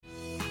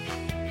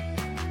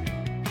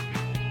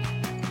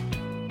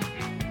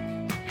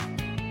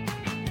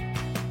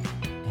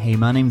Hey,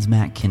 my name's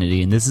Matt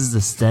Kennedy, and this is the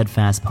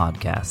Steadfast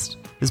Podcast.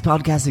 This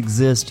podcast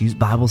exists to use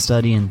Bible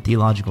study and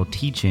theological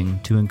teaching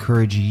to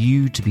encourage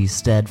you to be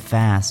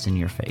steadfast in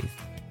your faith.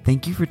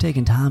 Thank you for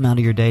taking time out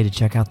of your day to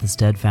check out the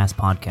Steadfast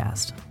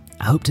Podcast.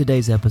 I hope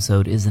today's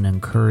episode is an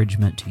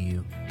encouragement to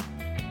you.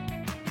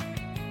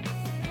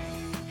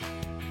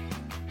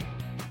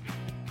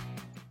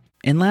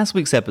 In last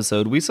week's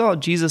episode, we saw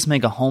Jesus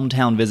make a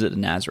hometown visit to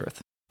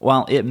Nazareth.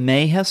 While it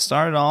may have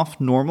started off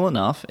normal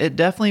enough, it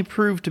definitely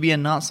proved to be a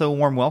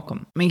not-so-warm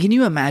welcome. I mean, can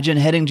you imagine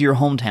heading to your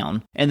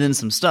hometown, and then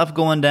some stuff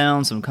going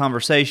down, some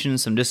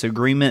conversations, some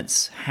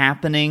disagreements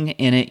happening,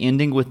 and it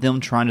ending with them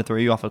trying to throw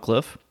you off a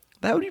cliff?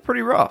 That would be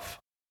pretty rough.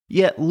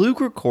 Yet Luke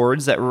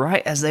records that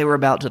right as they were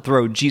about to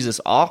throw Jesus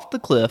off the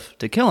cliff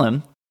to kill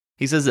him,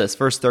 he says this,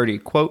 verse 30,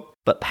 quote,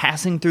 "But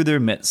passing through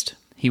their midst,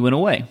 he went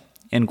away,"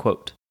 end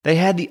quote. They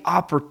had the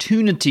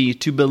opportunity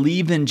to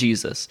believe in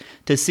Jesus,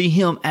 to see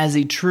him as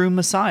a true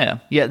Messiah,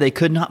 yet they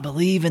could not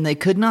believe and they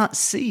could not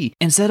see.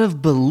 Instead of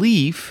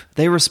belief,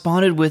 they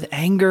responded with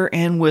anger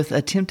and with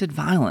attempted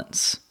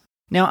violence.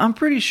 Now, I'm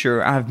pretty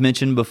sure I've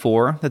mentioned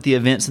before that the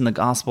events in the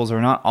Gospels are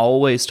not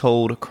always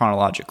told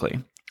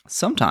chronologically.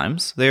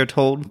 Sometimes they are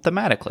told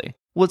thematically.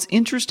 What's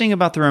interesting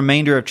about the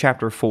remainder of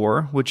chapter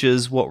 4, which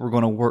is what we're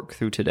going to work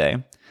through today,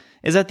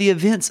 is that the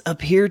events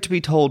appear to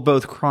be told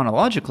both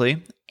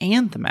chronologically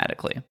and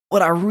thematically.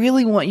 What I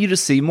really want you to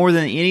see more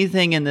than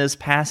anything in this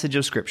passage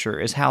of Scripture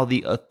is how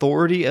the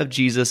authority of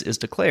Jesus is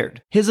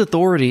declared. His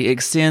authority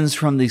extends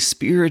from the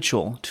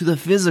spiritual to the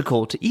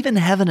physical to even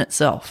heaven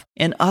itself.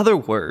 In other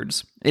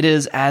words, it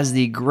is as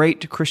the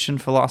great Christian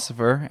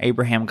philosopher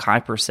Abraham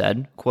Kuyper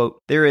said, quote,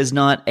 "There is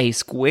not a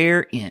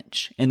square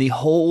inch in the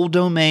whole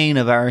domain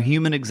of our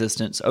human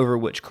existence over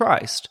which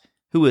Christ,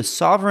 who is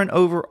sovereign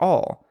over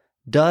all,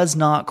 does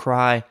not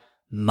cry,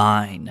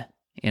 'Mine,'"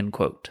 end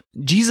quote.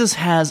 Jesus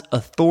has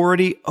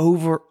authority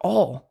over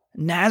all.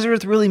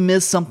 Nazareth really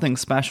missed something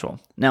special.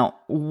 Now,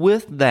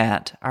 with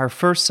that, our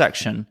first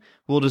section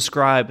will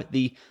describe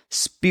the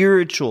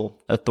spiritual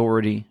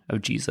authority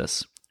of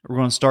Jesus. We're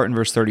going to start in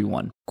verse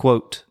 31.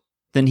 Quote,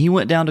 "Then he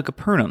went down to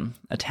Capernaum,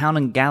 a town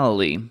in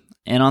Galilee,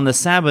 and on the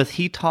Sabbath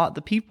he taught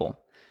the people.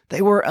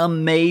 They were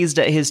amazed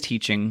at his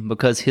teaching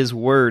because his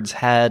words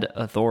had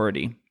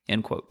authority,"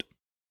 end quote.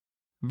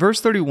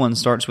 Verse 31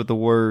 starts with the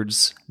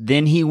words,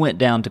 "Then he went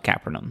down to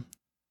Capernaum."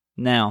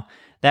 Now,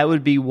 that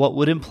would be what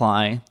would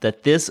imply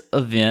that this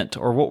event,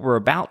 or what we're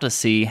about to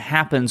see,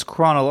 happens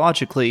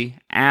chronologically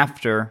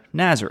after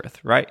Nazareth,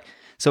 right?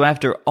 So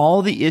after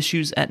all the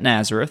issues at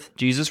Nazareth,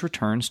 Jesus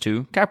returns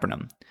to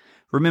Capernaum.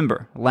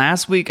 Remember,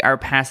 last week our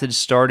passage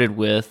started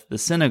with the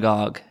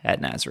synagogue at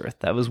Nazareth.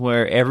 That was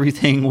where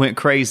everything went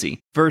crazy.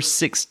 Verse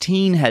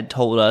 16 had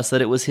told us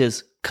that it was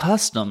his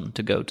custom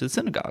to go to the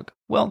synagogue.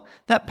 Well,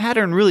 that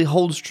pattern really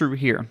holds true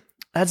here.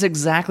 That's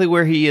exactly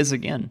where he is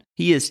again.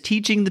 He is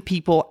teaching the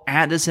people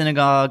at the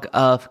synagogue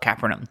of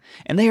Capernaum,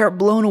 and they are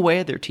blown away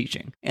at their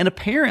teaching. And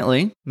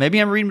apparently, maybe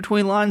I'm reading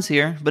between lines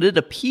here, but it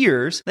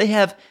appears they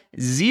have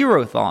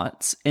zero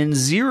thoughts and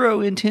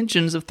zero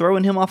intentions of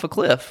throwing him off a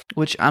cliff,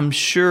 which I'm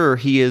sure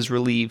he is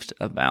relieved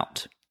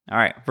about. All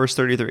right, verse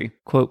 33,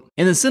 quote,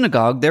 "In the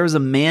synagogue there was a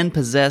man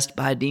possessed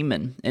by a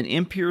demon, an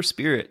impure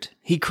spirit.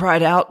 He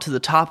cried out to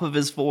the top of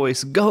his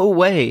voice, 'Go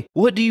away!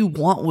 What do you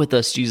want with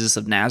us, Jesus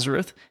of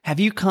Nazareth?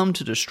 Have you come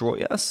to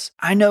destroy us?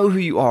 I know who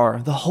you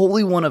are, the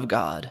Holy One of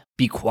God.'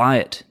 'Be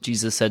quiet,'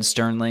 Jesus said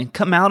sternly.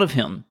 'Come out of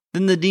him.'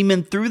 Then the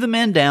demon threw the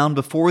man down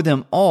before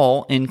them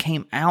all and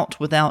came out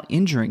without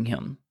injuring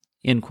him."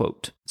 End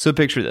quote. So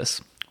picture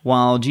this.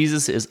 While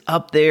Jesus is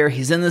up there,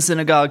 he's in the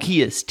synagogue,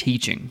 he is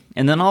teaching.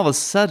 And then all of a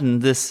sudden,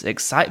 this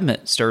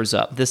excitement stirs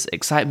up. This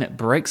excitement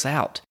breaks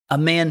out. A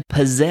man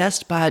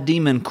possessed by a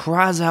demon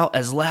cries out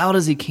as loud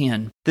as he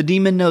can. The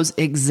demon knows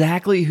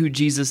exactly who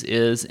Jesus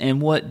is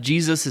and what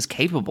Jesus is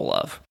capable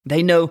of.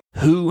 They know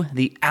who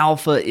the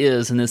alpha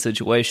is in this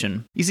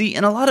situation. You see,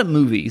 in a lot of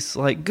movies,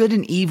 like good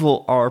and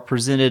evil are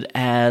presented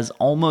as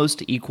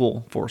almost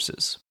equal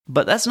forces.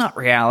 But that's not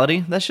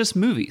reality, that's just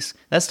movies.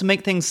 That's to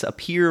make things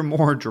appear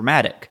more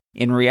dramatic.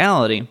 In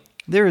reality,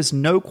 there is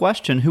no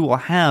question who will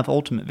have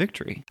ultimate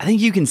victory. I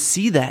think you can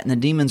see that in the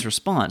demon's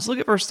response. Look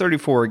at verse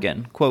 34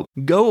 again. Quote,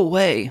 "Go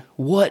away.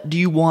 What do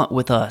you want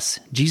with us?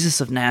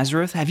 Jesus of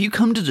Nazareth, have you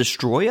come to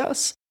destroy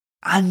us?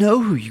 I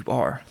know who you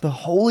are, the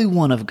Holy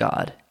One of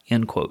God."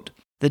 End quote.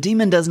 The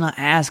demon does not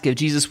ask if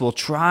Jesus will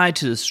try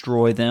to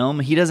destroy them.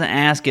 He doesn't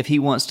ask if he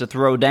wants to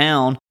throw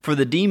down. For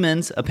the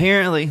demons,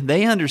 apparently,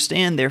 they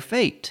understand their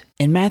fate.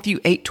 In Matthew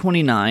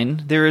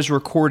 8:29, there is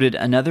recorded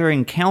another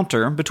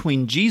encounter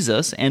between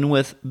Jesus and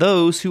with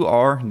those who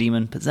are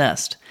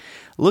demon-possessed.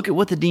 Look at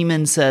what the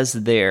demon says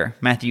there.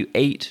 Matthew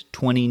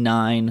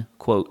 8:29,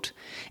 quote,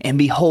 "And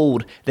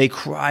behold, they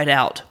cried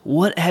out,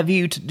 'What have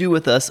you to do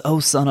with us, O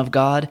Son of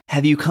God?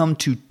 Have you come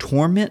to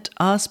torment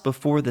us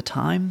before the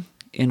time?'"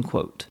 End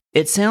quote.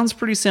 It sounds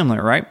pretty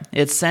similar, right?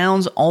 It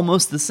sounds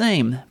almost the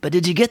same, but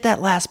did you get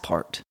that last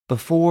part?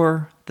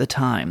 Before the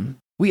time.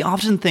 We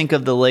often think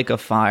of the lake of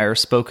fire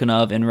spoken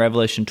of in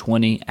Revelation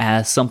 20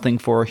 as something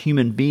for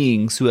human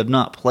beings who have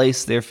not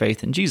placed their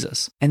faith in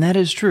Jesus. And that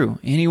is true.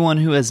 Anyone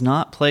who has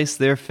not placed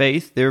their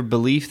faith, their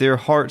belief, their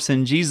hearts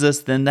in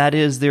Jesus, then that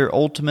is their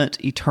ultimate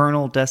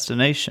eternal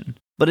destination.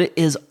 But it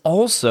is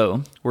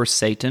also where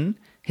Satan,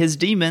 his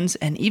demons,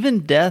 and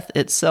even death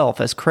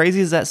itself, as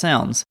crazy as that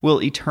sounds, will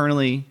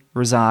eternally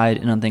reside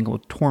in unthinkable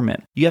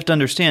torment. You have to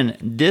understand,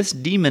 this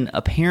demon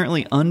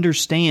apparently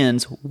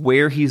understands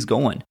where he's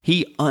going.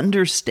 He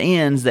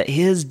understands that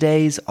his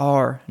days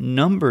are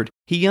numbered.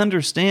 He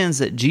understands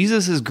that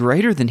Jesus is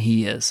greater than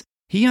he is.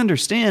 He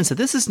understands that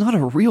this is not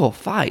a real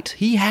fight.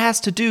 He has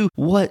to do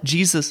what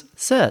Jesus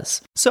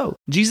says. So,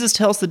 Jesus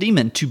tells the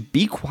demon to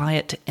be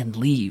quiet and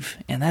leave.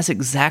 And that's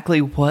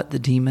exactly what the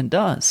demon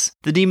does.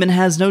 The demon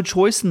has no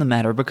choice in the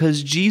matter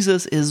because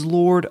Jesus is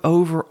Lord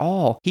over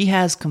all. He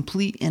has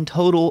complete and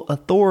total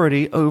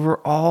authority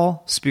over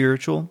all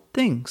spiritual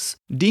things.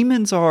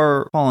 Demons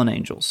are fallen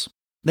angels.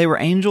 They were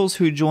angels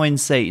who joined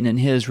Satan in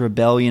his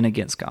rebellion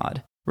against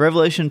God.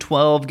 Revelation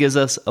 12 gives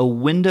us a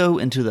window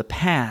into the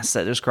past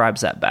that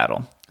describes that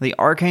battle. The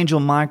archangel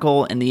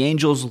Michael and the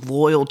angels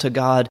loyal to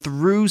God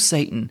threw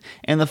Satan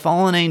and the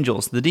fallen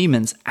angels, the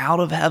demons, out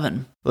of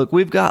heaven. Look,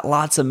 we've got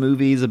lots of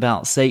movies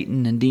about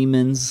Satan and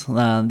demons,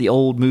 the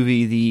old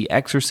movie The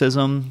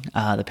Exorcism,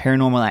 the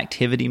Paranormal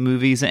Activity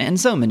movies, and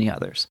so many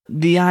others.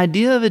 The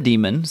idea of a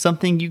demon,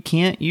 something you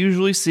can't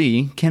usually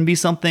see, can be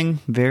something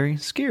very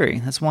scary.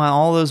 That's why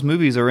all those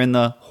movies are in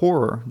the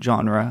horror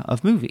genre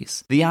of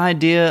movies. The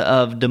idea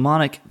of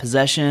demonic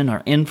possession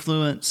or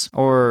influence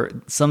or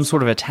some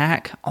sort of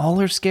attack,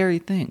 all are scary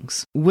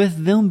things.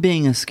 With them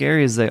being as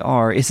scary as they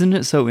are, isn't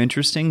it so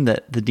interesting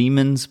that the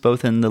demons,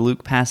 both in the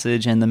Luke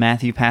passage and the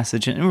Matthew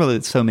passage, and really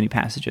so many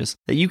passages,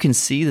 that you can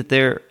see that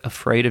they're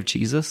afraid of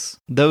Jesus?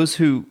 Those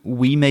who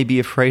we may be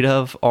afraid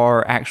of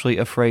are actually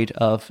afraid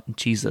of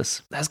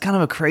Jesus. That's kind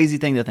of a crazy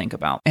thing to think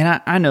about. And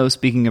I know,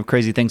 speaking of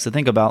crazy things to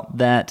think about,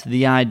 that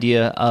the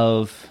idea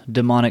of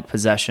demonic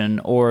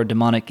possession or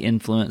demonic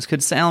influence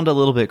could sound a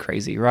little bit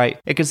crazy, right?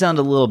 It could sound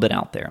a little bit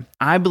out there.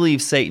 I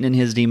believe Satan and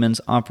his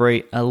demons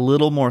operate a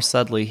little more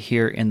subtly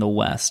here in the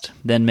West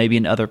than maybe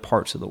in other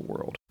parts of the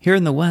world. Here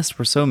in the West,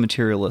 we're so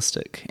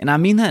materialistic. And I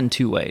mean that in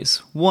two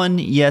ways. One,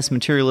 yes,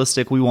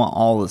 materialistic, we want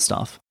all the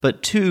stuff.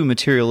 But two,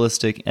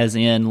 materialistic as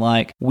in,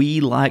 like,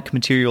 we like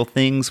material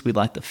things, we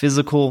like the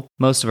physical.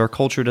 Most of our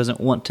culture doesn't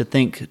want to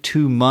think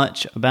too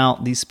much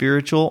about the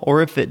spiritual,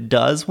 or if it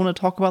does want to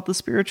talk about the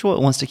spiritual,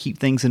 it wants to keep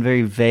things in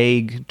very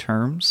vague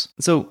terms.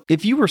 So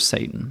if you were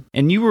Satan,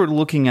 and you were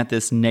looking at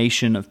this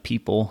nation of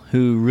people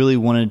who really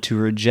wanted to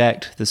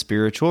reject the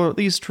spiritual, or at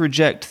least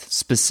reject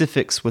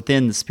specifics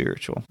within the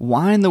spiritual,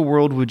 why in the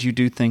world would you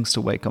do things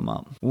to wake them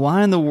up?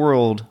 Why in the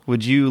world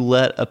would you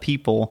let a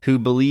people who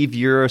believe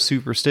you're a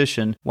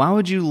superstition, why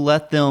would you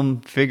let them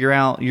figure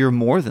out you're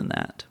more than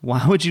that?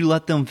 Why would you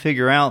let them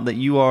figure out that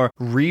you are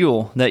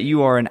real, that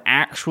you are an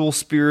actual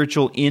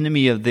spiritual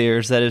enemy of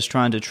theirs that is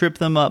trying to trip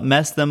them up,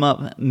 mess them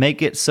up,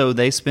 make it so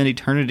they spend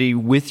eternity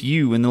with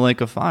you in the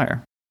lake of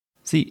fire?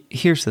 See,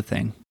 here's the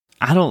thing.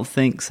 I don't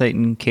think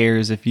Satan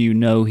cares if you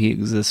know he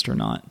exists or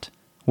not.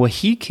 What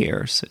he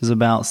cares is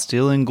about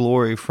stealing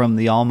glory from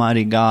the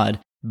Almighty God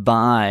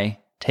by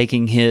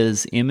taking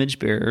his image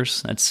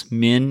bearers, that's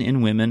men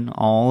and women,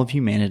 all of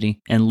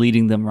humanity, and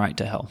leading them right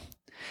to hell.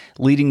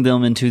 Leading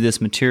them into this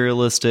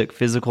materialistic,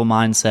 physical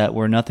mindset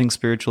where nothing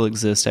spiritual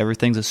exists,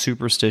 everything's a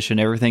superstition,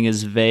 everything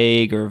is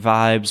vague or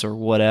vibes or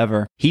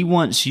whatever. He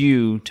wants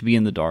you to be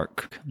in the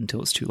dark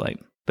until it's too late.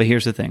 But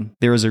here's the thing,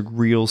 there is a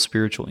real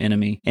spiritual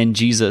enemy, and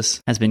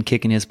Jesus has been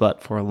kicking his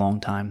butt for a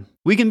long time.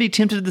 We can be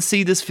tempted to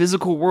see this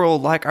physical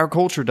world like our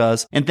culture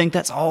does and think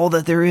that's all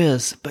that there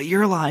is, but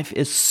your life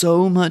is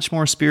so much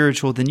more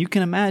spiritual than you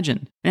can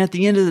imagine. And at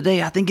the end of the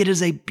day, I think it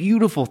is a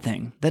beautiful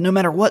thing that no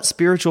matter what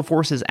spiritual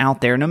force is out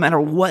there, no matter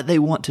what they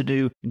want to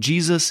do,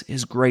 Jesus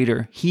is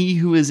greater. He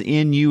who is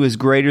in you is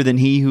greater than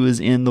he who is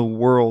in the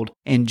world,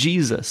 and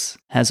Jesus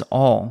has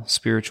all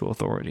spiritual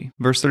authority.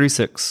 Verse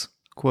 36.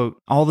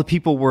 Quote, all the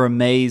people were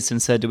amazed and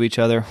said to each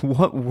other,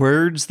 what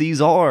words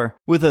these are!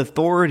 With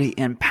authority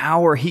and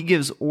power, he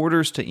gives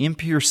orders to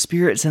impure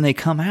spirits and they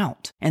come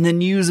out. And the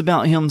news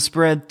about him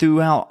spread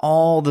throughout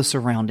all the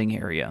surrounding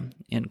area.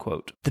 End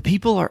quote. The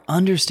people are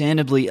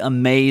understandably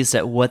amazed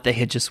at what they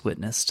had just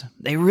witnessed.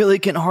 They really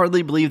can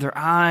hardly believe their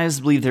eyes,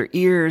 believe their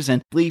ears,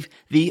 and believe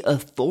the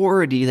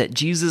authority that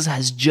Jesus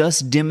has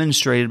just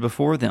demonstrated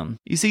before them.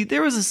 You see,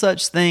 there was a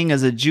such thing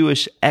as a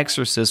Jewish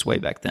exorcist way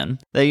back then.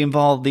 They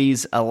involved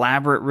these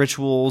elaborate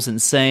rituals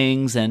and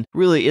sayings, and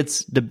really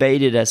it's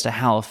debated as to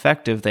how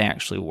effective they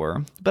actually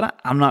were. But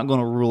I'm not going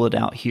to rule it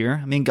out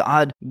here. I mean,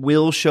 God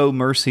will show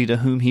mercy to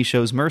whom he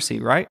shows mercy,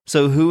 right?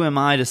 So who am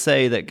I to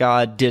say that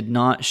God did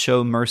not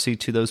show mercy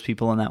to those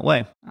people in that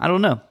way? I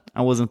don't know.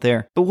 I wasn't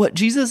there. But what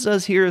Jesus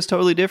does here is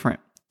totally different.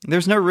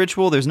 There's no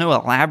ritual. There's no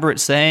elaborate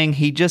saying.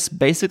 He just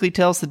basically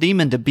tells the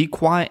demon to be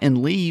quiet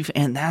and leave,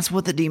 and that's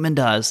what the demon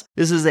does.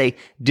 This is a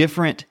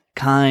different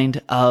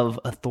kind of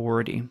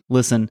authority.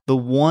 Listen, the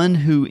one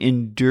who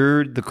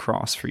endured the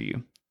cross for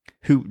you,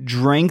 who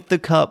drank the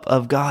cup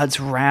of God's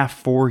wrath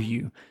for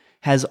you,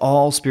 has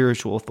all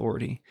spiritual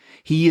authority.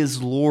 He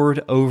is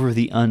Lord over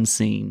the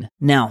unseen.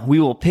 Now, we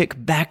will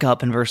pick back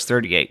up in verse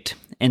 38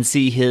 and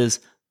see his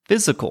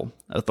physical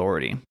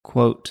authority.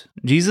 Quote,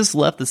 Jesus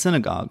left the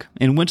synagogue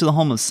and went to the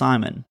home of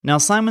Simon. Now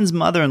Simon's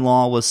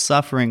mother-in-law was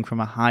suffering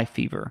from a high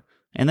fever,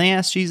 and they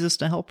asked Jesus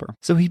to help her.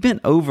 So he bent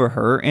over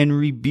her and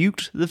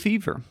rebuked the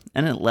fever,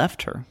 and it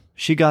left her.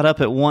 She got up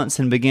at once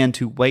and began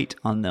to wait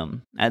on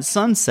them. At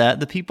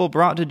sunset, the people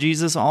brought to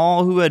Jesus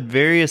all who had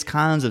various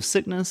kinds of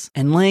sickness,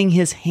 and laying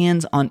his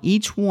hands on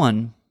each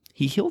one,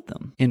 he healed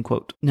them. End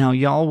quote. Now,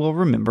 y'all will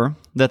remember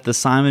that the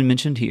Simon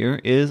mentioned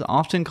here is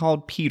often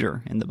called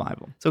Peter in the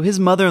Bible. So his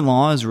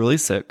mother-in-law is really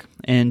sick,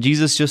 and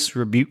Jesus just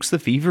rebukes the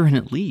fever and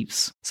it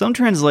leaves. Some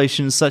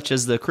translations, such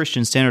as the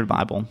Christian Standard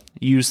Bible,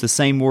 use the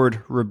same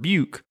word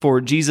rebuke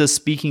for Jesus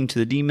speaking to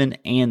the demon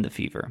and the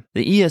fever.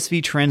 The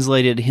ESV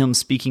translated him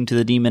speaking to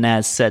the demon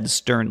as said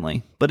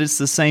sternly, but it's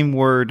the same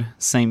word,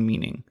 same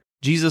meaning.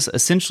 Jesus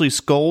essentially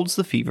scolds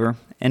the fever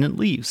and it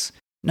leaves.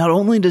 Not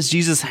only does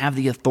Jesus have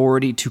the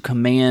authority to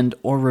command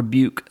or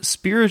rebuke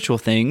spiritual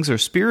things or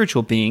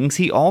spiritual beings,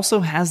 he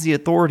also has the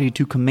authority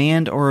to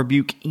command or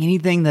rebuke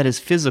anything that is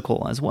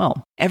physical as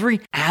well.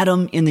 Every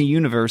atom in the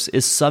universe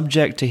is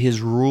subject to his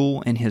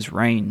rule and his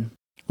reign.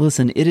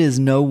 Listen, it is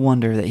no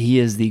wonder that he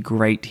is the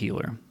great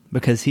healer,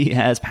 because he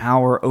has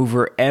power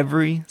over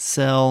every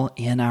cell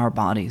in our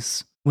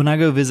bodies. When I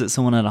go visit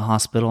someone at a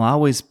hospital, I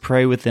always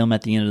pray with them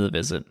at the end of the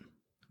visit.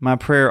 My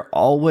prayer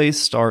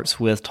always starts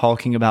with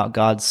talking about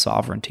God's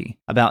sovereignty,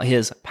 about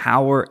his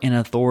power and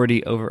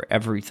authority over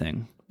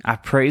everything. I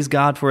praise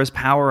God for his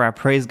power. I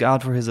praise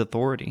God for his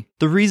authority.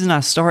 The reason I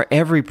start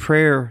every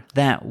prayer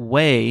that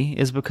way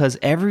is because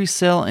every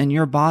cell in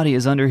your body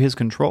is under his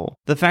control.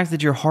 The fact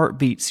that your heart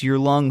beats, your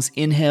lungs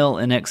inhale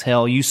and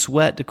exhale, you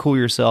sweat to cool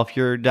yourself,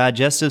 your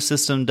digestive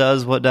system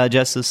does what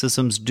digestive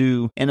systems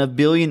do, and a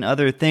billion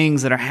other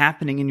things that are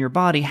happening in your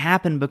body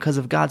happen because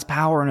of God's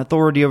power and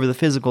authority over the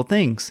physical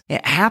things.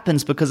 It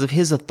happens because of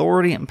his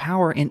authority and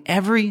power in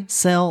every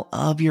cell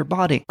of your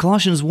body.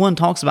 Colossians 1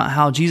 talks about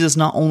how Jesus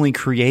not only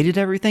created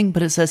everything,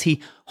 but it says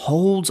he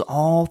holds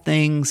all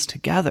things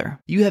together.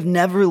 You have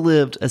never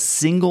lived a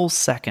single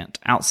second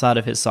outside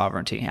of his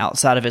sovereignty,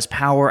 outside of his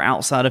power,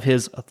 outside of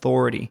his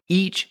authority.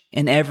 Each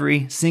and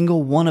every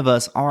single one of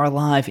us are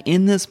alive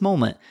in this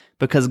moment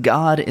because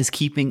God is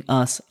keeping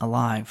us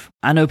alive.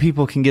 I know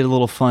people can get a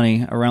little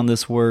funny around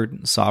this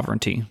word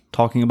sovereignty,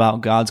 talking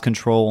about God's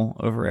control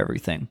over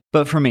everything.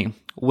 But for me,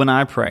 when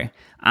I pray,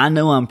 I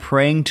know I'm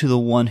praying to the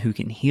one who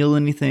can heal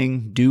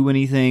anything, do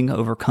anything,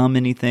 overcome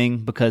anything,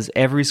 because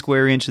every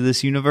square inch of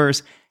this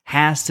universe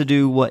has to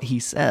do what he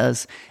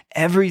says.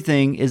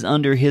 Everything is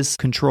under his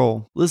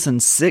control.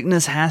 Listen,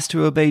 sickness has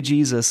to obey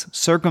Jesus.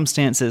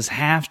 Circumstances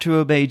have to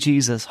obey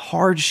Jesus.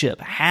 Hardship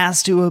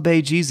has to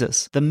obey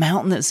Jesus. The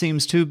mountain that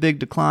seems too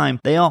big to climb,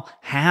 they all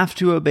have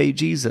to obey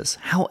Jesus.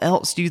 How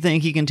else do you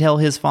think he can tell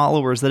his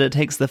followers that it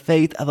takes the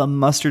faith of a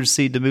mustard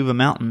seed to move a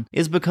mountain?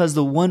 It's because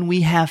the one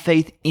we have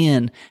faith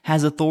in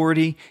has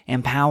authority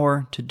and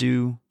power to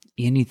do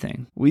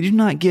anything. We do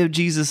not give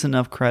Jesus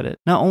enough credit.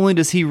 Not only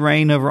does he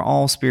reign over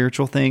all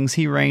spiritual things,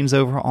 he reigns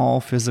over all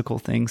physical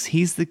things.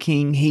 He's the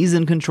king. He's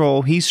in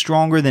control. He's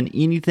stronger than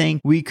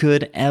anything we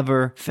could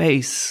ever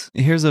face.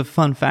 Here's a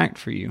fun fact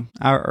for you.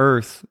 Our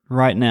earth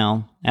right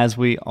now, as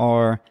we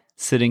are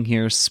sitting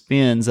here,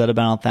 spins at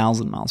about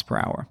 1,000 miles per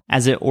hour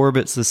as it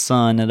orbits the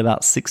sun at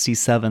about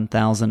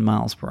 67,000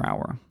 miles per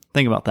hour.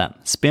 Think about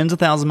that. Spins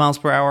 1,000 miles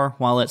per hour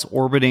while it's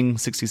orbiting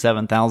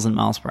 67,000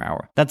 miles per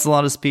hour. That's a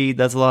lot of speed.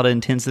 That's a lot of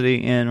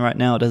intensity. And right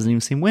now it doesn't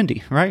even seem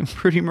windy, right?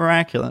 Pretty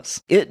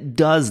miraculous. It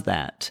does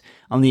that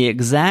on the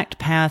exact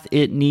path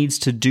it needs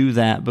to do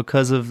that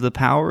because of the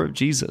power of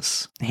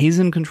Jesus. He's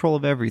in control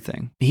of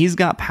everything. He's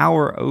got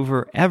power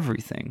over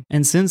everything.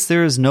 And since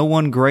there is no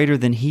one greater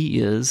than he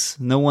is,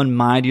 no one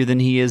mightier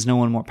than he is, no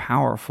one more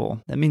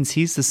powerful, that means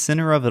he's the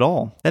center of it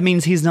all. That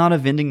means he's not a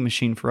vending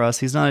machine for us.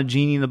 He's not a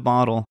genie in a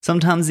bottle.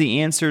 Sometimes the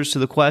answers to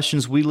the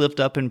questions we lift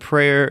up in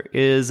prayer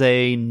is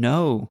a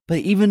no. But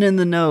even in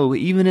the no,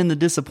 even in the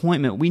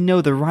disappointment, we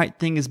know the right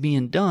thing is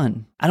being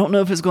done. I don't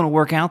know if it's going to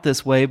work out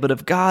this way, but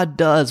if God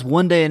does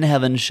one day in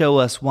heaven show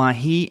us why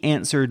he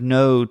answered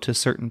no to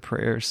certain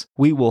prayers,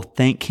 we will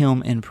thank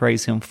him and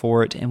praise him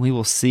for it, and we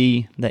will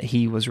see that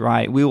he was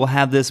right. We will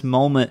have this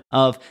moment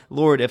of,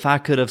 Lord, if I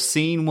could have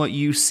seen what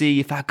you see,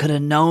 if I could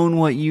have known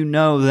what you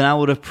know, then I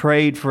would have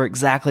prayed for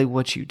exactly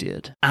what you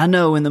did. I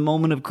know in the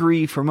moment of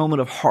grief or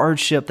moment of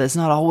hardship, that's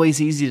not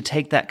always easy to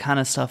take that kind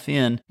of stuff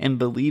in and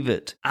believe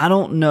it. I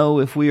don't know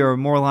if we are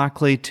more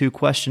likely to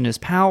question his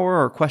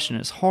power or question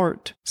his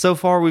heart. So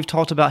far, we've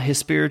talked about his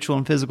spiritual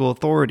and physical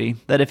authority,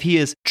 that if he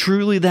is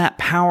truly that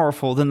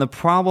powerful, then the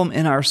problem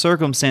in our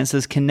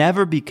circumstances can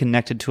never be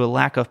connected to a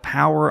lack of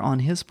power on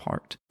his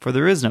part, for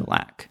there is no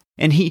lack.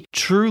 And he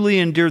truly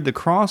endured the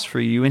cross for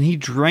you, and he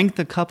drank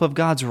the cup of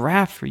God's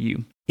wrath for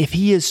you. If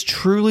he is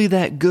truly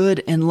that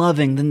good and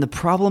loving, then the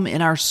problem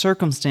in our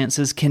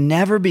circumstances can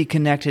never be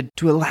connected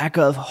to a lack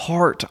of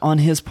heart on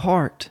his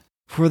part,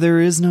 for there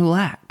is no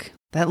lack.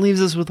 That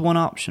leaves us with one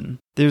option.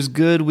 There's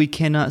good we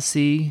cannot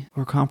see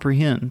or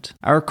comprehend.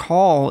 Our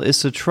call is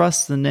to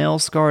trust the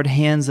nail-scarred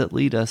hands that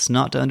lead us,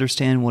 not to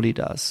understand what he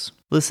does.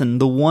 Listen,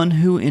 the one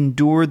who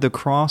endured the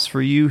cross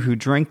for you, who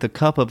drank the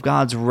cup of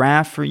God's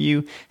wrath for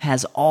you,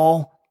 has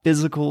all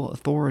physical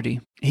authority.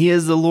 He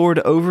is the Lord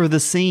over the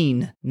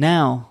scene.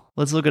 Now,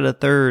 let's look at a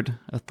third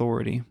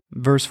authority.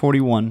 Verse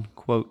 41,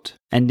 quote,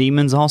 "And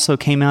demons also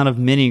came out of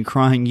many,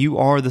 crying, 'You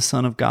are the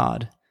Son of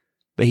God.'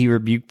 But he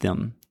rebuked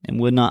them, and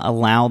would not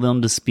allow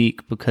them to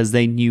speak, because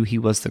they knew he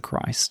was the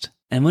Christ.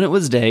 And when it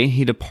was day,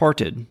 he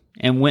departed,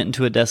 and went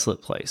into a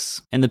desolate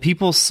place. And the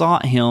people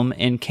sought him,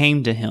 and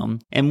came to him,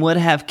 and would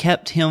have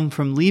kept him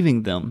from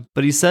leaving them.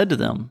 But he said to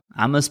them,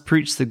 'I must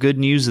preach the good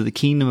news of the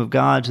kingdom of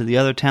God to the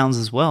other towns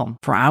as well,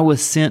 for I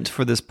was sent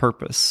for this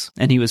purpose.'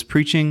 And he was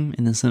preaching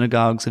in the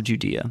synagogues of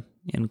Judea."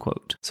 End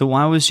quote. So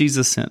why was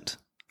Jesus sent?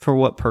 For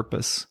what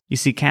purpose? You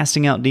see,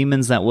 casting out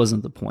demons, that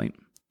wasn't the point.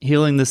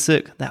 Healing the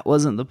sick, that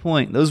wasn't the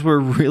point. Those were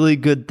really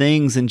good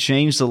things and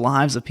changed the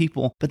lives of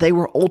people, but they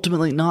were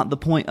ultimately not the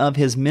point of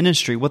his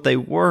ministry. What they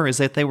were is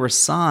that they were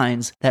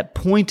signs that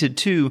pointed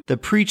to the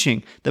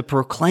preaching, the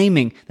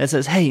proclaiming that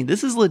says, hey,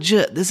 this is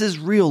legit, this is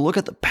real, look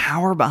at the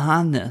power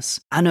behind this.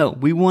 I know,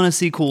 we want to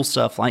see cool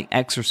stuff like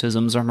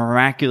exorcisms or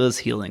miraculous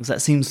healings.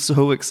 That seems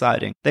so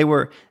exciting. They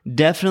were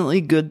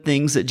definitely good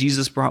things that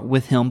Jesus brought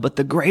with him, but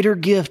the greater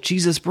gift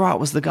Jesus brought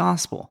was the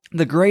gospel.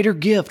 The greater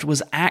gift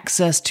was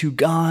access to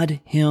God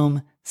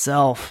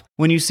himself.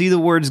 When you see the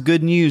words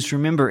good news,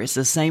 remember it's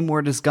the same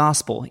word as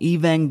gospel,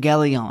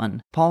 evangelion.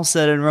 Paul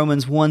said in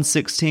Romans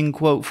 1:16,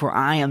 quote, "For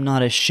I am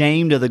not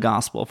ashamed of the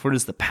gospel, for it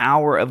is the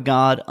power of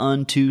God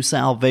unto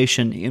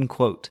salvation," end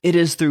quote. It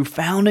is through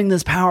founding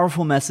this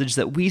powerful message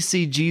that we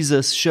see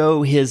Jesus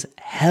show his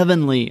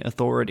heavenly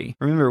authority.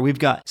 Remember, we've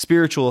got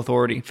spiritual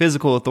authority,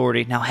 physical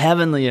authority, now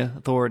heavenly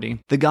authority.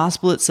 The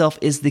gospel itself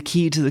is the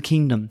key to the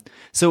kingdom.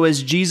 So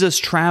as Jesus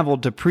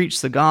traveled to preach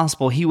the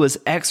gospel, he was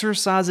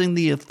exercising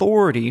the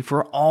authority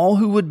for all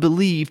who would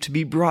believe to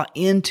be brought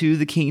into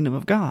the kingdom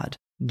of God.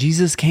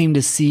 Jesus came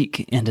to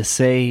seek and to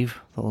save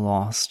the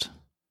lost.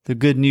 The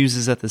good news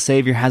is that the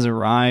Savior has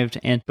arrived,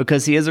 and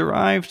because he has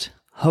arrived,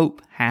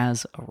 hope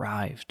has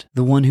arrived.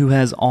 The one who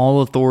has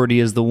all authority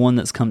is the one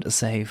that's come to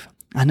save.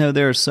 I know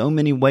there are so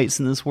many weights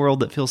in this world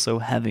that feel so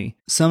heavy.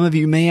 Some of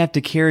you may have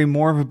to carry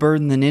more of a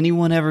burden than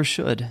anyone ever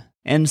should.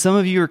 And some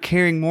of you are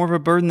carrying more of a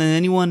burden than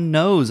anyone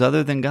knows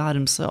other than God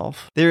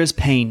himself. There is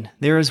pain,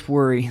 there is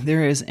worry,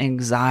 there is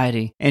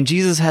anxiety, and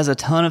Jesus has a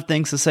ton of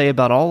things to say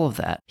about all of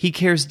that. He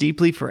cares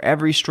deeply for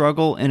every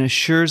struggle and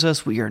assures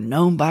us we are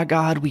known by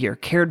God, we are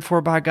cared for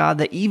by God,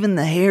 that even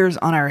the hairs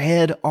on our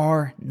head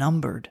are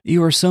numbered.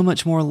 You are so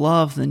much more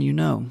loved than you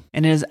know.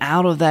 And it is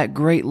out of that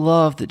great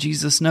love that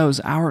Jesus knows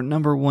our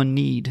number one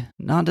need.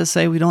 Not to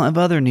say we don't have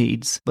other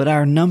needs, but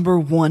our number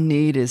one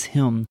need is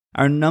him.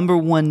 Our number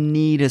one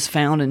need is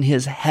found in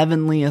his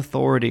heavenly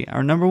authority.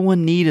 Our number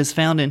one need is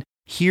found in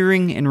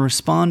hearing and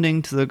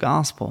responding to the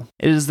gospel.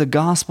 It is the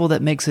gospel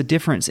that makes a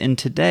difference in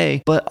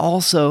today, but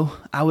also,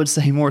 I would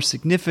say more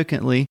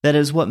significantly, that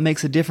is what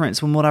makes a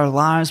difference when what our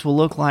lives will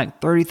look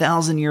like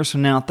 30,000 years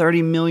from now,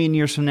 30 million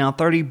years from now,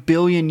 30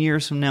 billion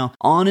years from now,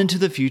 on into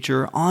the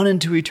future, on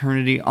into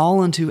eternity,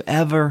 all into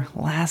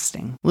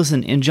everlasting.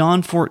 Listen, in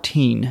John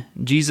 14,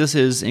 Jesus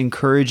is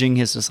encouraging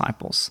his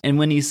disciples. And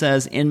when he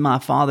says, "In my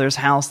Father's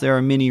house there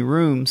are many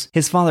rooms,"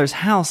 his Father's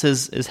house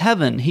is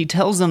heaven. He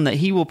tells them that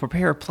he will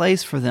prepare a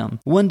place for them.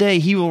 One day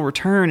he will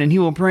return and he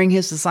will bring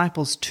his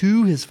disciples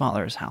to his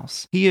Father's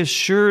house. He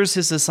assures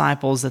his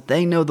disciples that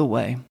they know the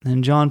way.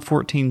 In John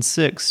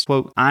 14:6,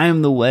 quote, "I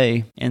am the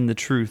way and the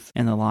truth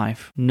and the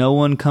life. No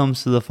one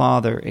comes to the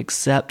Father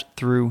except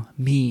through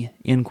me,"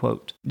 end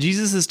quote.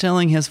 Jesus is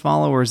telling his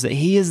followers that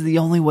he is the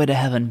only way to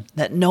heaven,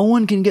 that no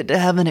one can get to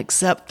heaven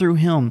except through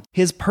him.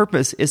 His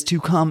purpose is to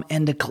come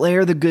and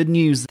declare the good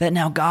news that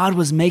now God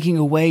was making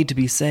a way to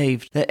be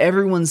saved, that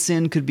everyone's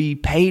sin could be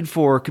paid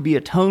for, could be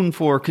atoned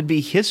for, could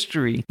be history,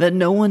 that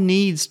no one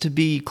needs to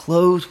be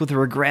clothed with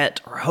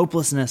regret or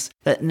hopelessness,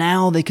 that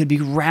now they could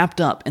be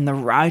wrapped up in the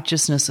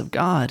righteousness of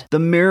God. The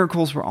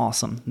miracles were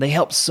awesome. They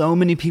helped so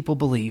many people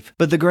believe.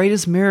 But the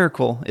greatest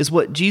miracle is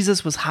what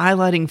Jesus was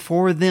highlighting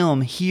for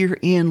them here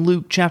in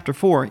Luke chapter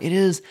 4. It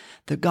is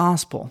the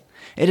gospel.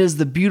 It is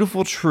the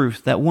beautiful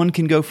truth that one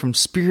can go from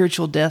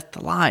spiritual death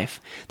to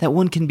life, that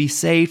one can be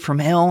saved from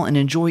hell and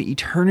enjoy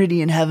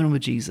eternity in heaven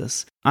with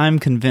Jesus. I'm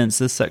convinced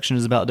this section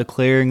is about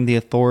declaring the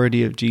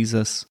authority of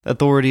Jesus,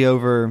 authority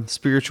over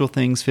spiritual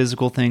things,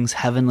 physical things,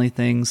 heavenly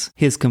things,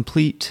 his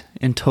complete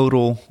and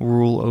total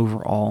rule over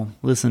all.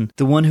 Listen,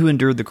 the one who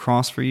endured the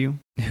cross for you,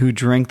 who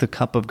drank the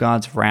cup of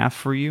God's wrath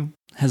for you,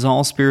 has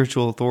all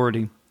spiritual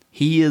authority.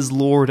 He is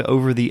Lord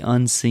over the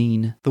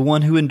unseen. The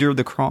one who endured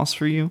the cross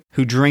for you,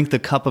 who drank the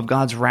cup of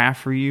God's wrath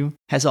for you,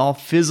 has all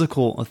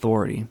physical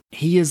authority.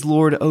 He is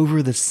Lord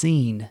over the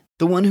seen.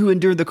 The one who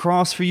endured the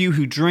cross for you,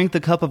 who drank the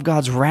cup of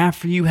God's wrath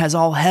for you, has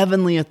all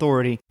heavenly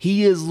authority.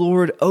 He is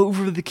Lord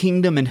over the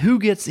kingdom, and who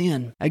gets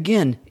in?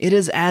 Again, it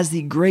is as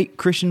the great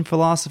Christian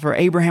philosopher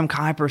Abraham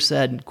Kuyper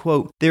said,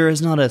 quote, "There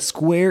is not a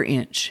square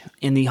inch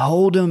in the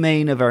whole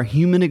domain of our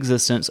human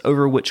existence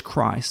over which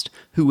Christ,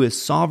 who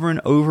is sovereign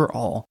over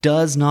all,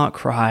 does not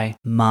cry,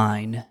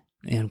 mine."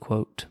 End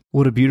quote.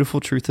 What a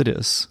beautiful truth it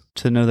is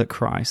to know that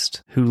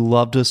Christ, who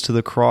loved us to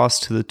the cross,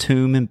 to the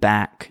tomb, and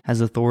back,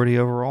 has authority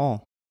over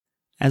all.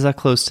 As I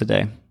close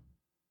today,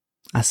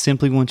 I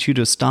simply want you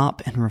to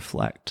stop and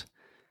reflect.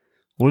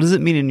 What does it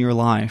mean in your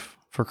life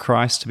for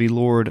Christ to be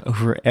Lord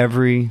over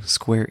every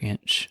square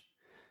inch?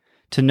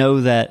 To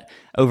know that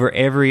over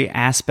every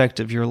aspect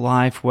of your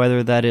life,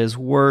 whether that is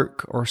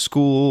work or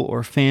school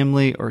or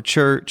family or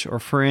church or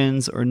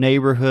friends or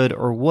neighborhood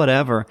or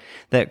whatever,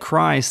 that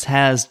Christ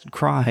has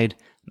cried,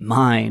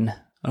 mine,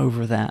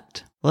 over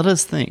that. Let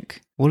us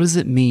think, what does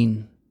it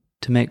mean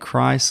to make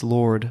Christ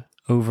Lord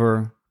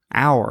over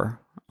our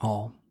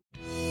all?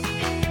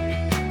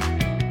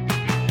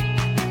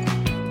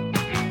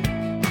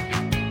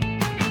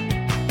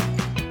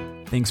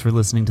 Thanks for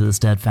listening to the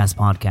Steadfast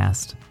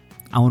Podcast.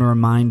 I want to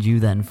remind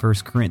you that in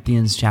 1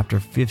 Corinthians chapter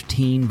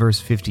 15, verse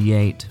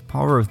 58,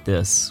 Paul wrote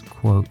this,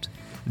 quote,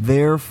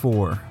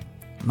 "Therefore,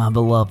 my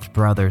beloved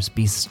brothers,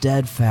 be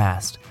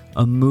steadfast,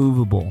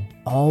 immovable,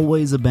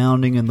 always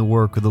abounding in the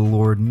work of the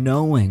Lord,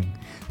 knowing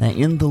that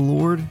in the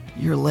Lord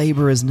your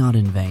labor is not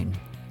in vain."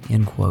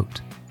 End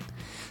quote.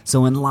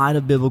 So in light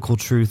of biblical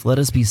truth, let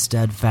us be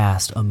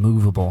steadfast,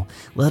 immovable.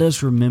 Let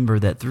us remember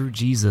that through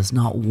Jesus,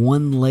 not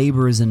one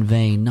labor is in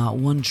vain, not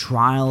one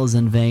trial is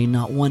in vain,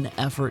 not one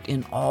effort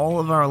in all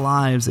of our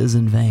lives is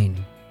in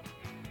vain.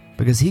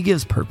 Because He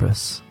gives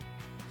purpose,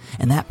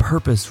 and that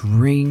purpose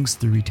rings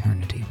through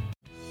eternity.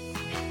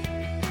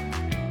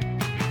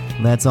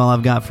 That's all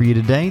I've got for you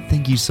today.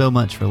 Thank you so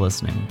much for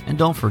listening. And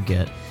don't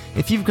forget,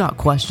 if you've got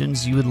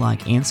questions you would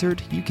like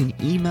answered, you can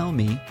email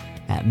me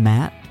at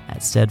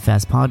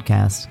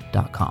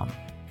matt@steadfastpodcast.com.